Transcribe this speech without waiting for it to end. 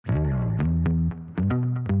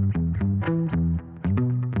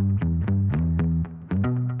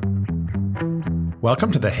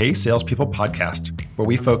Welcome to the Hey Salespeople podcast, where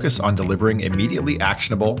we focus on delivering immediately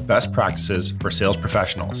actionable best practices for sales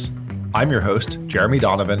professionals. I'm your host, Jeremy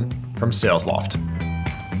Donovan from SalesLoft.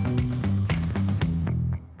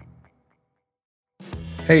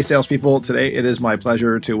 Hey salespeople, today it is my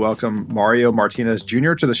pleasure to welcome Mario Martinez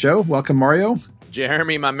Jr. to the show. Welcome, Mario.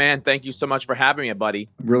 Jeremy, my man, thank you so much for having me, buddy.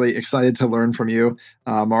 Really excited to learn from you.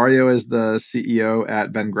 Mario is the CEO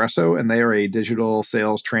at Vengresso, and they are a digital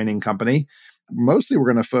sales training company. Mostly, we're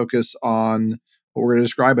going to focus on what we're going to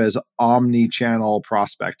describe as omni-channel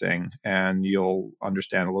prospecting, and you'll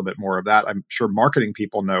understand a little bit more of that. I'm sure marketing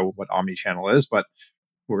people know what omni-channel is, but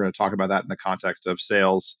we're going to talk about that in the context of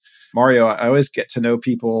sales. Mario, I always get to know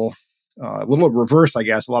people a little reverse, I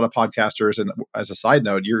guess. A lot of podcasters, and as a side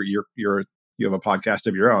note, you have a podcast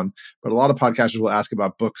of your own, but a lot of podcasters will ask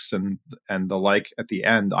about books and the like at the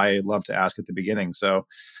end. I love to ask at the beginning. So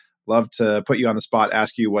love to put you on the spot,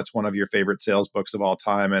 ask you what's one of your favorite sales books of all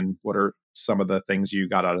time, and what are some of the things you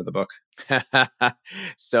got out of the book?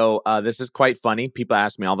 So this is quite funny. People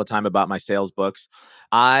ask me all the time about my sales books.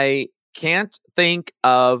 I can't think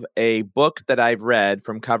of a book that I've read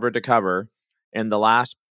from cover to cover in the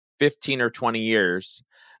last 15 or 20 years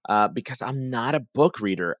because I'm not a book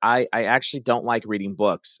reader. I actually don't like reading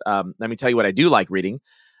books. Let me tell you what I do like reading.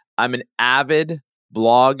 I'm an avid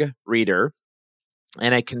blog reader,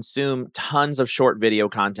 and I consume tons of short video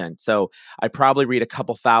content. So I probably read a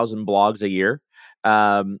couple thousand blogs a year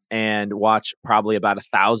and watch probably about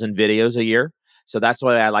 1,000 videos a year. So that's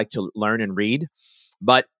why I like to learn and read.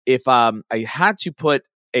 But if I had to put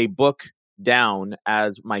a book down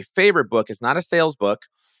as my favorite book, it's not a sales book,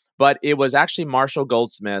 but it was actually Marshall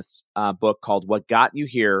Goldsmith's book called What Got You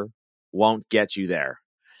Here Won't Get You There.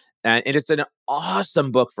 And it's an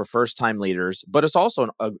awesome book for first-time leaders, but it's also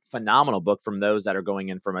a phenomenal book from those that are going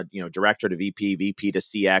in from a director to VP, VP to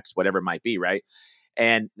CX, whatever it might be, right?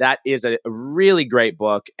 And that is a really great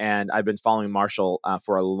book. And I've been following Marshall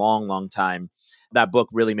for a long, long time. That book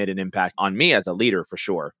really made an impact on me as a leader, for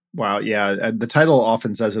sure. Wow. Yeah. The title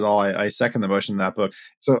often says it all. I second the motion in that book.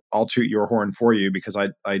 So I'll toot your horn for you because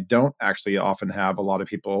I don't actually often have a lot of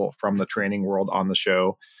people from the training world on the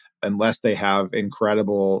show unless they have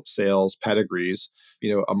incredible sales pedigrees.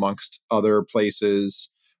 Amongst other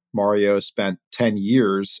places, Mario spent 10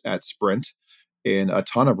 years at Sprint in a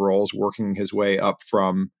ton of roles, working his way up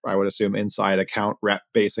from, I would assume, inside account rep,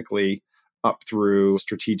 basically up through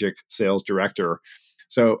strategic sales director.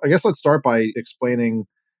 So I guess let's start by explaining,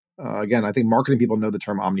 again, I think marketing people know the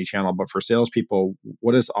term omni-channel, but for salespeople,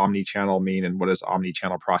 what does omni-channel mean and what does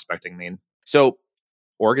omni-channel prospecting mean? So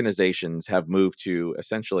organizations have moved to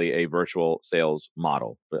essentially a virtual sales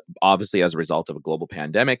model, but obviously as a result of a global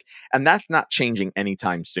pandemic. And that's not changing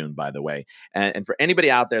anytime soon, by the way. And for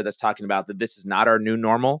anybody out there that's talking about that this is not our new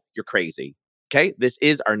normal, you're crazy. Okay, this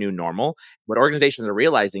is our new normal. What organizations are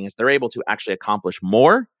realizing is they're able to actually accomplish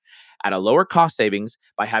more at a lower cost savings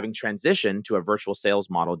by having transitioned to a virtual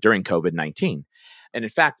sales model during COVID-19. And in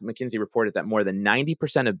fact, McKinsey reported that more than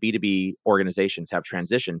 90% of B2B organizations have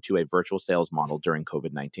transitioned to a virtual sales model during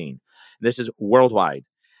COVID-19. This is worldwide.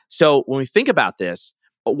 So when we think about this,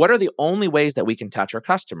 what are the only ways that we can touch our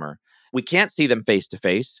customer? We can't see them face to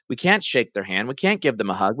face. We can't shake their hand. We can't give them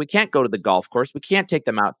a hug. We can't go to the golf course. We can't take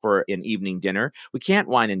them out for an evening dinner. We can't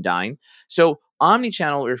wine and dine. So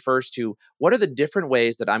omnichannel refers to what are the different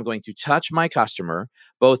ways that I'm going to touch my customer,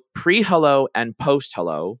 both pre-hello and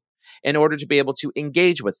post-hello, in order to be able to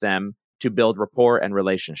engage with them to build rapport and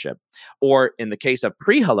relationship. Or in the case of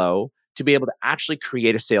pre-hello, to be able to actually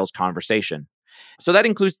create a sales conversation. So that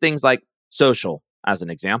includes things like social, as an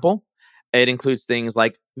example. It includes things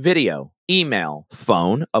like video, email,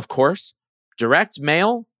 phone, of course, direct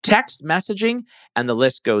mail, text messaging, and the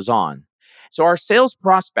list goes on. So our sales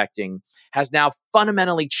prospecting has now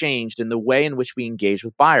fundamentally changed in the way in which we engage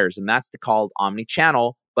with buyers, and that's called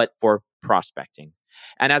omni-channel, but for prospecting.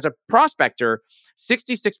 And as a prospector,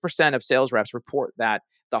 66% of sales reps report that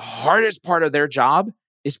the hardest part of their job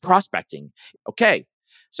is prospecting. Okay,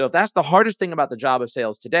 so if that's the hardest thing about the job of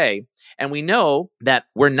sales today, and we know that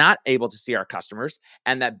we're not able to see our customers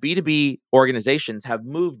and that B2B organizations have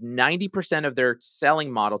moved 90% of their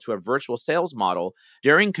selling model to a virtual sales model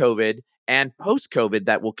during COVID and post-COVID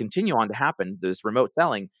that will continue on to happen, this remote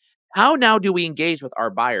selling, how now do we engage with our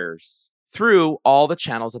buyers through all the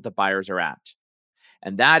channels that the buyers are at?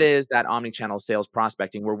 And that is that omni-channel sales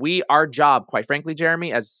prospecting where our job, quite frankly,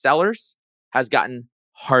 Jeremy, as sellers has gotten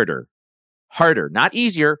harder, not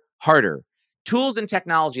easier, harder. Tools and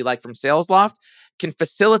technology like from SalesLoft can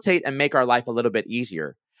facilitate and make our life a little bit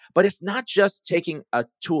easier. But it's not just taking a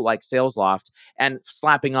tool like SalesLoft and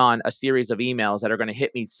slapping on a series of emails that are going to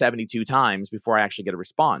hit me 72 times before I actually get a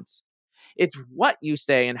response. It's what you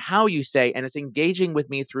say and how you say, and it's engaging with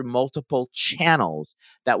me through multiple channels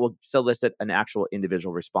that will solicit an actual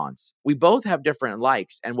individual response. We both have different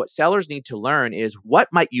likes, and what sellers need to learn is what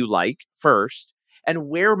might you like first, and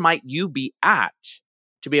where might you be at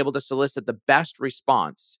to be able to solicit the best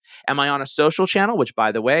response. Am I on a social channel, which,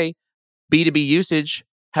 by the way, B2B usage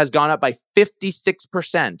has gone up by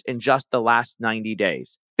 56% in just the last 90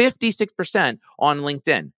 days. 56% on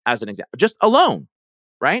LinkedIn, as an example, just alone.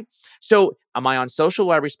 Right? So am I on social?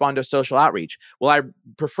 Will I respond to social outreach? Will I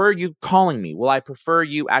prefer you calling me? Will I prefer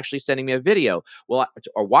you actually sending me a video? Or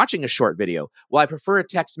watching a short video? Will I prefer a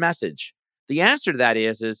text message? The answer to that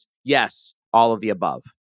is yes, all of the above.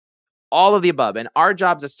 All of the above. And our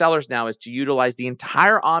jobs as sellers now is to utilize the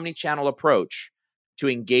entire omni-channel approach to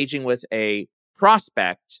engaging with a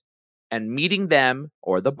prospect and meeting them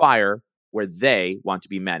or the buyer where they want to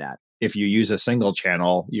be met at. If you use a single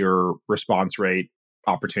channel, your response rate,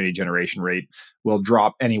 opportunity generation rate will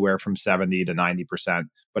drop anywhere from 70 to 90%.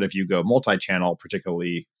 But if you go multi-channel,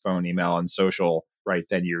 particularly phone, email, and social, right,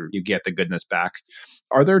 then you get the goodness back.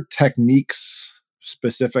 Are there techniques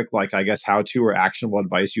specific, like I guess how-to or actionable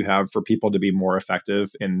advice you have for people to be more effective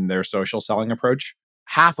in their social selling approach?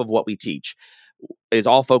 Half of what we teach is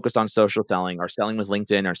all focused on social selling, or selling with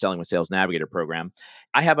LinkedIn, or selling with Sales Navigator program.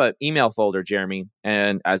 I have an email folder, Jeremy,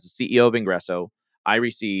 and as the CEO of Ingresso, I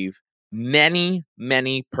receive many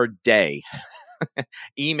per day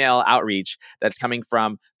email outreach that's coming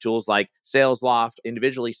from tools like SalesLoft,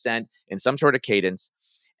 individually sent in some sort of cadence.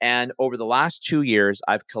 And over the last 2 years,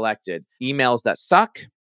 I've collected emails that suck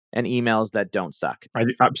and emails that don't suck.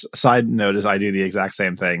 Side note is I do the exact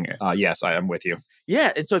same thing. Yes, I am with you.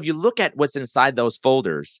 Yeah. And so if you look at what's inside those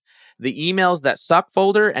folders, the emails that suck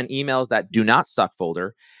folder and emails that do not suck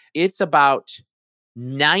folder, it's about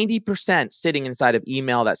 90% sitting inside of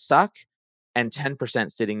email that suck and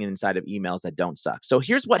 10% sitting inside of emails that don't suck. So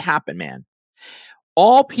here's what happened, man.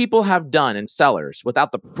 All people have done in sellers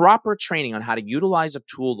without the proper training on how to utilize a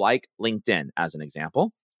tool like LinkedIn, as an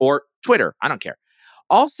example, or Twitter, I don't care.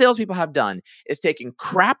 All salespeople have done is taken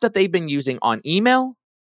crap that they've been using on email,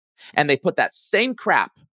 and they put that same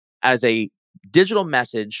crap as a digital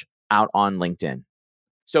message out on LinkedIn.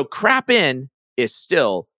 So crap in is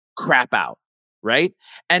still crap out, right?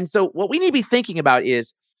 And so what we need to be thinking about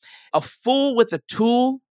is a fool with a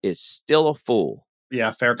tool is still a fool.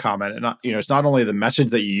 Yeah, fair comment. And it's not only the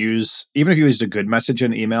message that you use. Even if you used a good message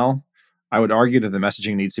in email, I would argue that the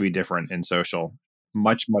messaging needs to be different in social.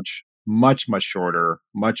 Much shorter,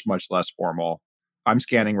 much less formal. I'm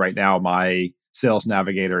scanning right now my Sales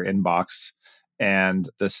Navigator inbox, and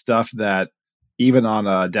the stuff that even on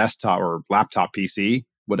a desktop or laptop PC,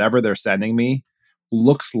 whatever they're sending me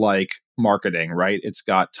looks like marketing, right? It's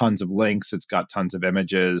got tons of links, it's got tons of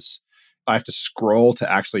images. I have to scroll to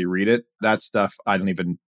actually read it. That stuff I don't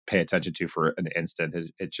even pay attention to for an instant.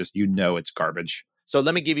 It just, it's garbage. So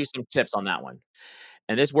let me give you some tips on that one.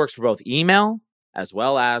 And this works for both email as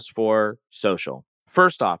well as for social.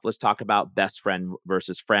 First off, let's talk about best friend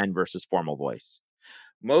versus formal voice.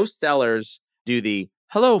 Most sellers do the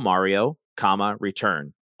hello Mario,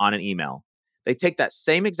 return on an email. They take that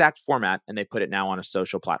same exact format and they put it now on a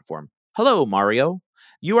social platform. Hello Mario.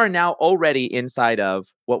 You are now already inside of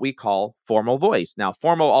what we call formal voice. Now,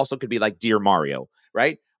 formal also could be like Dear Mario,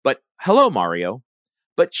 right? But hello Mario.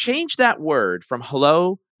 But change that word from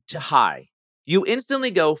hello to hi. You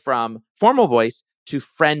instantly go from formal voice to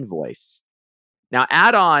friend voice. Now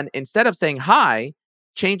add on, instead of saying hi,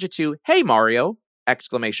 change it to hey Mario,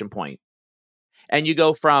 exclamation point. And you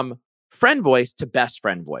go from friend voice to best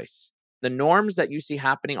friend voice. The norms that you see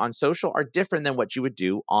happening on social are different than what you would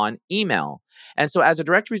do on email. And so as a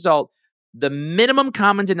direct result, the minimum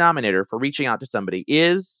common denominator for reaching out to somebody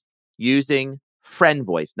is using friend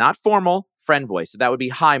voice, not formal, friend voice. So that would be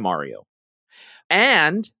hi Mario.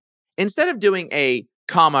 And instead of doing a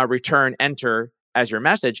comma, return, enter as your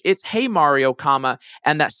message, it's hey Mario, comma,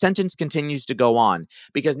 and that sentence continues to go on,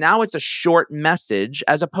 because now it's a short message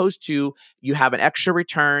as opposed to you have an extra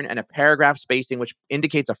return and a paragraph spacing, which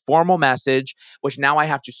indicates a formal message, which now I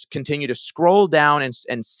have to continue to scroll down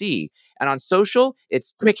and see. And on social,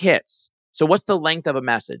 it's quick hits. So what's the length of a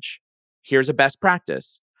message? Here's a best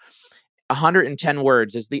practice. 110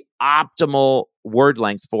 words is the optimal word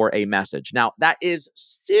length for a message. Now, that is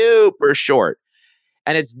super short.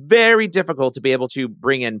 And it's very difficult to be able to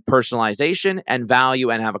bring in personalization and value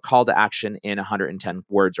and have a call to action in 110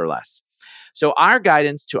 words or less. So our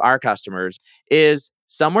guidance to our customers is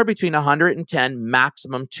somewhere between 110,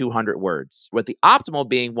 maximum 200 words, with the optimal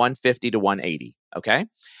being 150 to 180. Okay.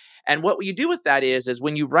 And what you do with that is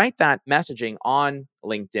when you write that messaging on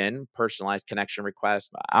LinkedIn, personalized connection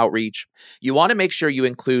request, outreach, you want to make sure you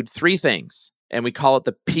include three things. And we call it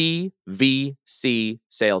the PVC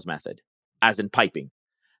sales method, as in piping.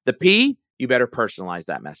 The P, you better personalize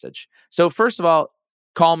that message. So first of all,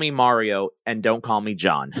 call me Mario and don't call me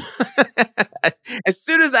John. As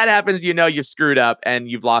soon as that happens, you know you've screwed up and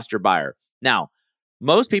you've lost your buyer. Now,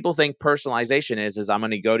 most people think personalization is I'm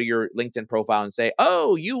going to go to your LinkedIn profile and say,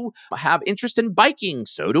 oh, you have interest in biking.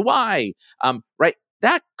 So do I. Right?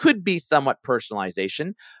 That could be somewhat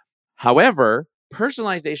personalization. However,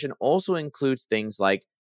 personalization also includes things like,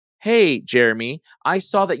 hey, Jeremy, I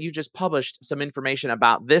saw that you just published some information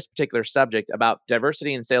about this particular subject about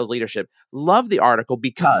diversity in sales leadership. Love the article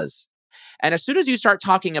because. And as soon as you start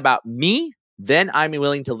talking about me, then I'm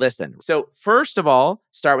willing to listen. So first of all,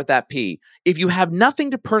 start with that P. If you have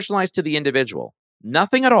nothing to personalize to the individual,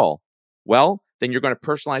 nothing at all, well, then you're going to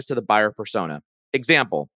personalize to the buyer persona.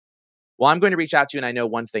 Example. Well, I'm going to reach out to you and I know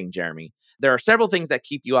one thing, Jeremy. There are several things that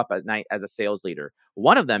keep you up at night as a sales leader.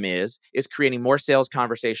 One of them is creating more sales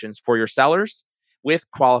conversations for your sellers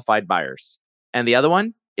with qualified buyers. And the other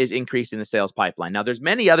one is increasing the sales pipeline. Now, there's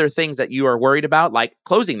many other things that you are worried about, like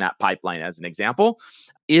closing that pipeline as an example.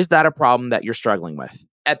 Is that a problem that you're struggling with?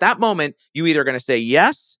 At that moment, you either going to say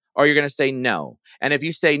yes or you're going to say no. And if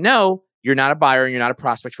you say no, you're not a buyer and you're not a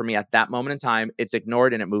prospect for me at that moment in time. It's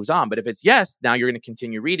ignored and it moves on. But if it's yes, now you're going to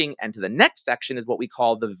continue reading. And to the next section is what we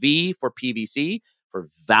call the V for PVC, for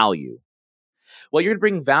value. Well, you're going to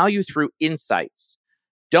bring value through insights.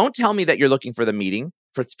 Don't tell me that you're looking for the meeting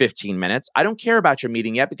for 15 minutes. I don't care about your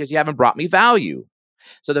meeting yet because you haven't brought me value.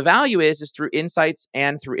 So the value is through insights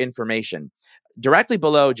and through information. Directly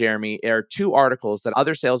below, Jeremy, are two articles that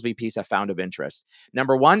other sales VPs have found of interest.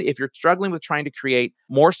 Number one, if you're struggling with trying to create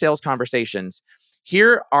more sales conversations,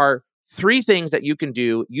 here are three things that you can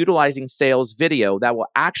do utilizing sales video that will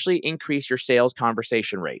actually increase your sales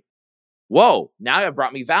conversation rate. Whoa, now you have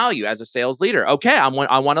brought me value as a sales leader. Okay, I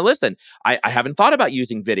want to listen. I haven't thought about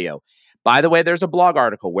using video. By the way, there's a blog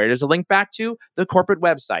article. Where does it link back to? The corporate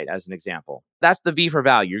website, as an example. That's the V for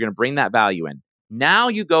value. You're going to bring that value in. Now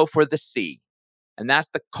you go for the C, and that's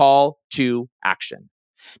the call to action.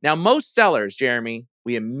 Now, most sellers, Jeremy,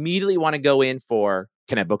 we immediately want to go in for,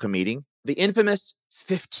 can I book a meeting? The infamous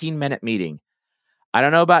 15-minute meeting. I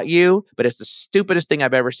don't know about you, but it's the stupidest thing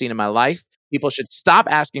I've ever seen in my life. People should stop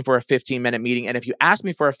asking for a 15-minute meeting. And if you ask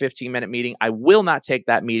me for a 15-minute meeting, I will not take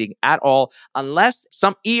that meeting at all unless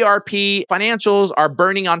some ERP financials are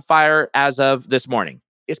burning on fire as of this morning.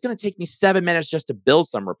 It's going to take me 7 minutes just to build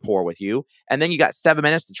some rapport with you. And then you got 7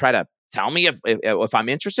 minutes to try to tell me if I'm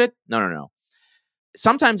interested. No.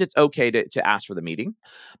 Sometimes it's okay to ask for the meeting,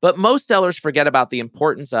 but most sellers forget about the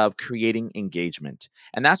importance of creating engagement.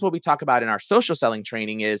 And that's what we talk about in our social selling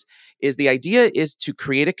training is the idea is to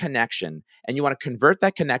create a connection, and you want to convert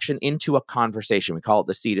that connection into a conversation. We call it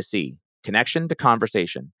the C to C, connection to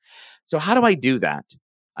conversation. So how do I do that?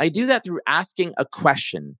 I do that through asking a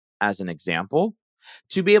question as an example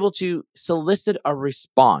to be able to solicit a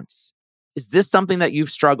response. Is this something that you've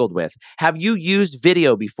struggled with? Have you used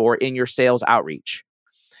video before in your sales outreach?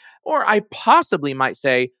 Or I possibly might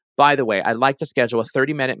say, by the way, I'd like to schedule a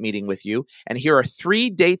 30-minute meeting with you. And here are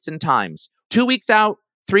 3 dates and times, 2 weeks out,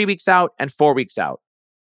 3 weeks out, and 4 weeks out.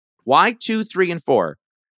 Why 2, 3, and 4?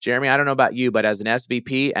 Jeremy, I don't know about you, but as an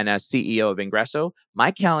SVP and as CEO of Ingresso,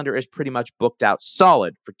 my calendar is pretty much booked out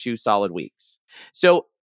solid for 2 solid weeks. So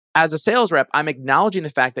as a sales rep, I'm acknowledging the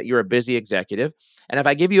fact that you're a busy executive. And if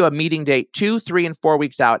I give you a meeting date 2, 3, and 4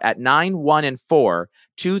 weeks out at 9, 1, and 4,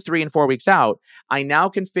 2, 3, and 4 weeks out, I now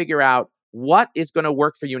can figure out what is going to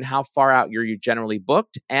work for you and how far out you generally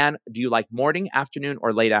booked. And do you like morning, afternoon,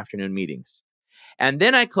 or late afternoon meetings? And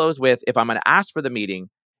then I close with, if I'm going to ask for the meeting,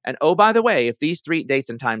 and oh, by the way, if these 3 dates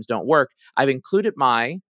and times don't work, I've included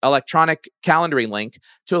my electronic calendaring link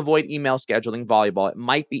to avoid email scheduling volleyball. It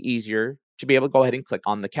might be easier to be able to go ahead and click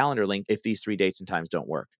on the calendar link if these 3 dates and times don't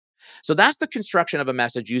work. So that's the construction of a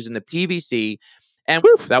message using the PVC. And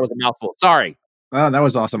whew, that was a mouthful. Sorry. Oh, that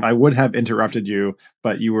was awesome. I would have interrupted you,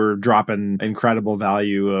 but you were dropping incredible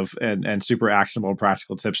value of and super actionable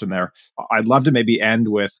practical tips in there. I'd love to maybe end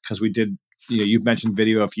with, because we did, you've mentioned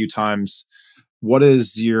video a few times. What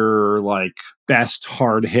is your best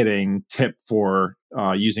hard hitting tip for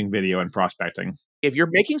using video in prospecting? If you're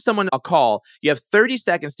making someone a call, you have 30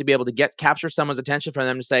 seconds to be able to capture someone's attention for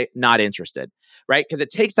them to say, not interested, right? Because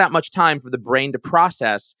it takes that much time for the brain to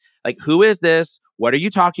process, who is this? What are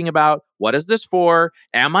you talking about? What is this for?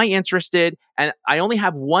 Am I interested? And I only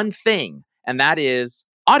have one thing. and that is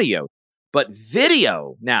audio. But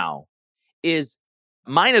video now is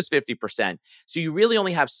minus 50%. So you really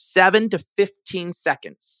only have 7 to 15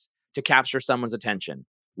 seconds to capture someone's attention.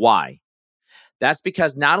 Why? That's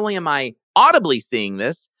because not only am I audibly seeing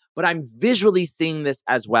this, but I'm visually seeing this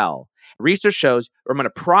as well. Research shows I'm going to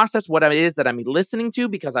process what it is that I'm listening to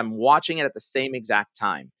because I'm watching it at the same exact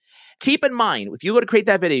time. Keep in mind, if you go to create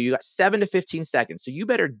that video, you got 7 to 15 seconds. So you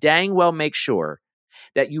better dang well make sure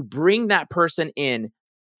that you bring that person in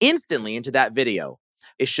instantly into that video.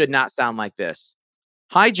 It should not sound like this.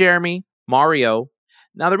 Hi, Jeremy, Mario.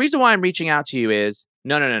 Now, the reason why I'm reaching out to you is,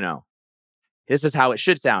 no. This is how it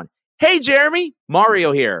should sound. Hey, Jeremy,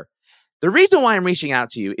 Mario here. The reason why I'm reaching out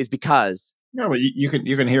to you is because... No, but you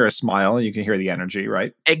can hear a smile. You can hear the energy,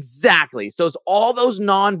 right? Exactly. So it's all those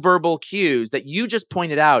nonverbal cues that you just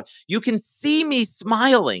pointed out. You can see me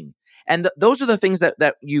smiling. And those are the things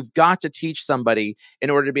that you've got to teach somebody in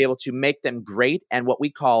order to be able to make them great and what we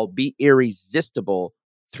call be irresistible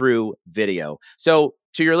through video. So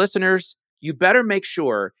to your listeners, you better make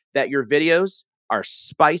sure that your videos are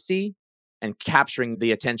spicy and capturing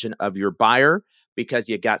the attention of your buyer because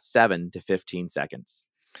you got 7 to 15 seconds.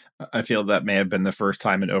 I feel that may have been the first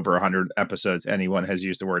time in over 100 episodes anyone has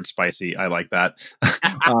used the word spicy. I like that.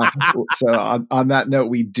 So on that note,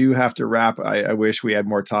 we do have to wrap. I wish we had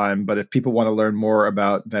more time, but if people want to learn more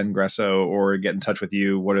about Vengresso or get in touch with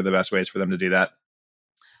you, what are the best ways for them to do that?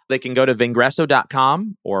 They can go to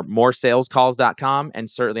vengresso.com or moresalescalls.com. And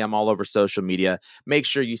certainly I'm all over social media. Make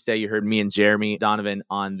sure you say you heard me and Jeremy Donovan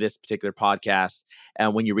on this particular podcast.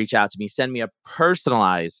 And when you reach out to me, send me a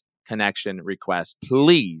personalized connection request,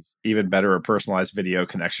 please. Even better, a personalized video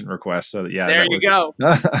connection request. So yeah, there you go.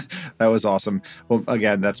 That was awesome. Well,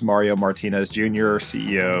 again, that's Mario Martinez Jr.,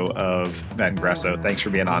 CEO of Vengresso. Thanks for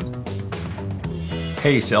being on.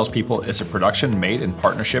 Hey Salespeople is a production made in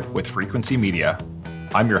partnership with Frequency Media.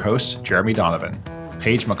 I'm your host, Jeremy Donovan.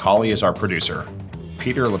 Paige McCauley is our producer.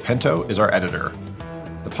 Peter Lopinto is our editor.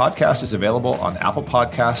 The podcast is available on Apple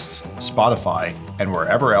Podcasts, Spotify, and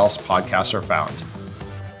wherever else podcasts are found.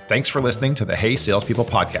 Thanks for listening to the Hey Salespeople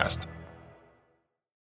podcast.